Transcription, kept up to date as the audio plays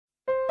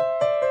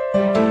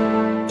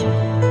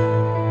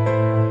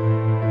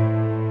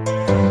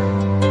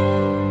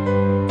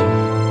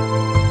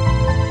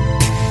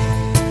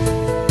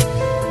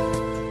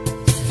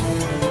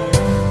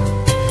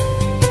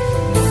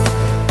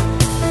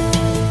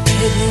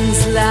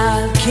Heaven's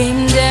love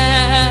came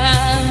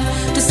down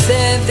to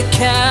set the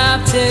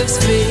captives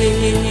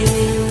free.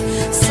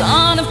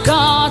 Son of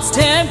God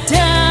stepped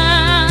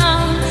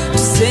down to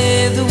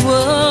save the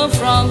world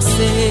from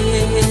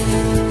sin.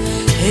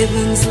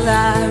 Heaven's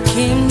love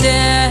came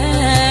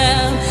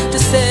down to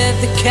set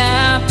the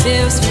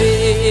captives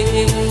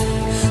free.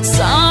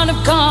 Son of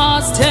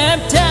God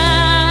stepped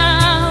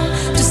down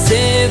to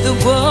save the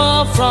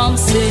world from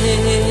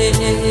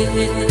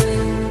sin.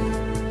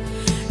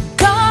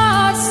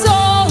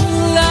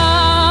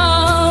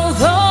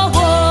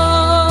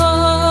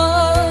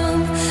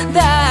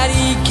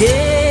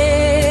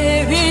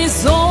 Gave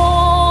his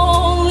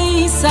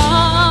only Son.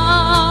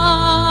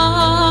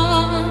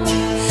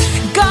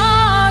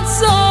 God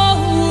so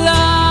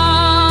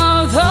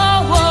loved the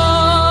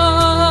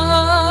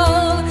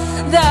world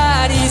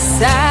that he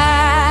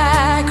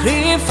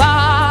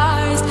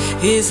sacrificed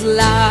his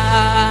life.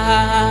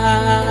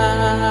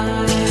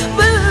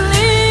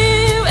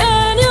 Believe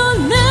and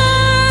you'll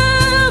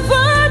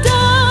never die.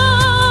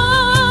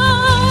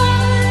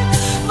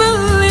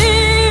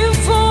 Believe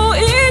for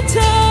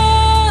eternity.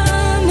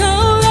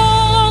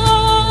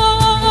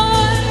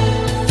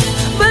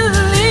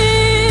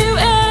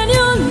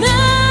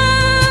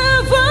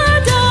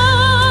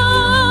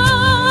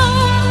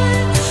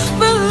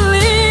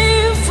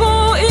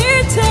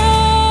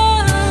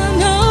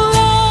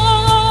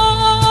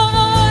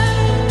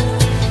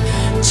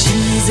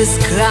 Jesus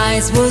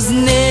Christ was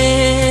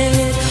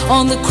nailed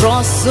on the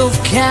cross of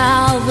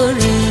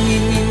Calvary.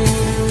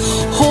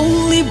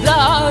 Holy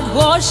blood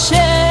was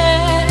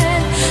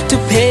shed to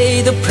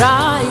pay the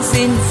price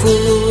in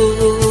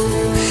full.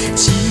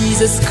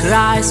 Jesus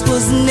Christ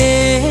was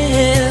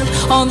nailed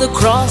on the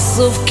cross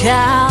of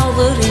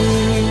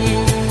Calvary.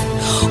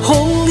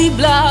 Holy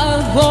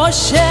blood was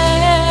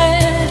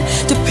shed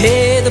to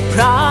pay the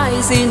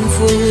price in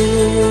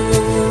full.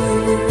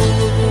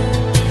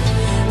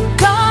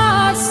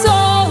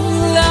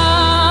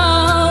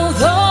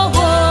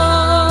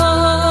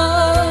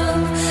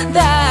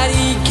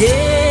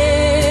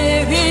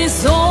 Gave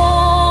his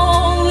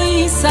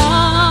only Son.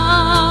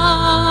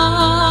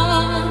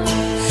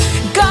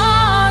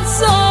 God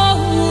so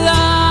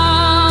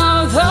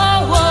loved the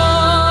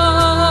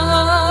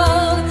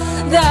world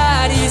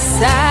that he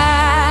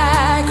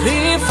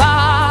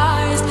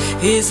sacrificed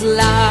his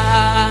life.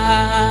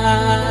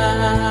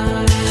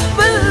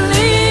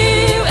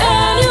 Believe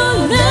and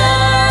you'll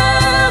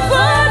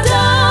never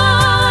die.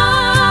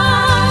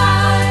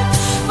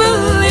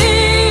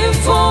 Believe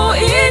for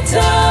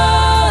eternity.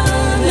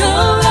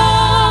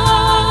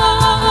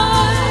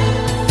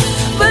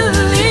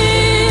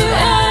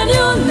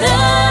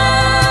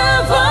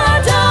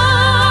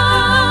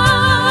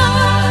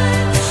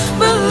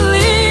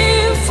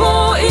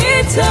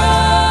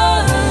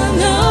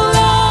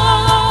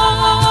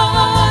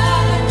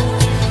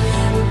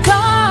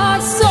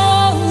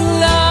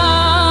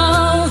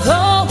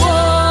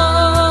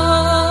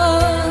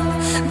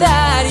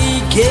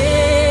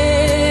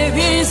 Gave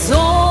his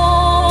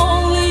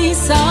only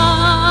Son.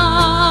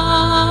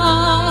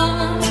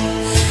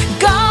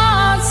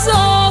 God so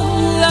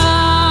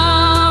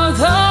loved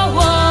the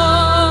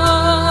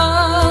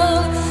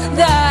world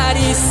that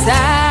he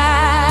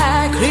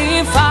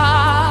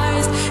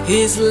sacrificed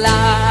his life.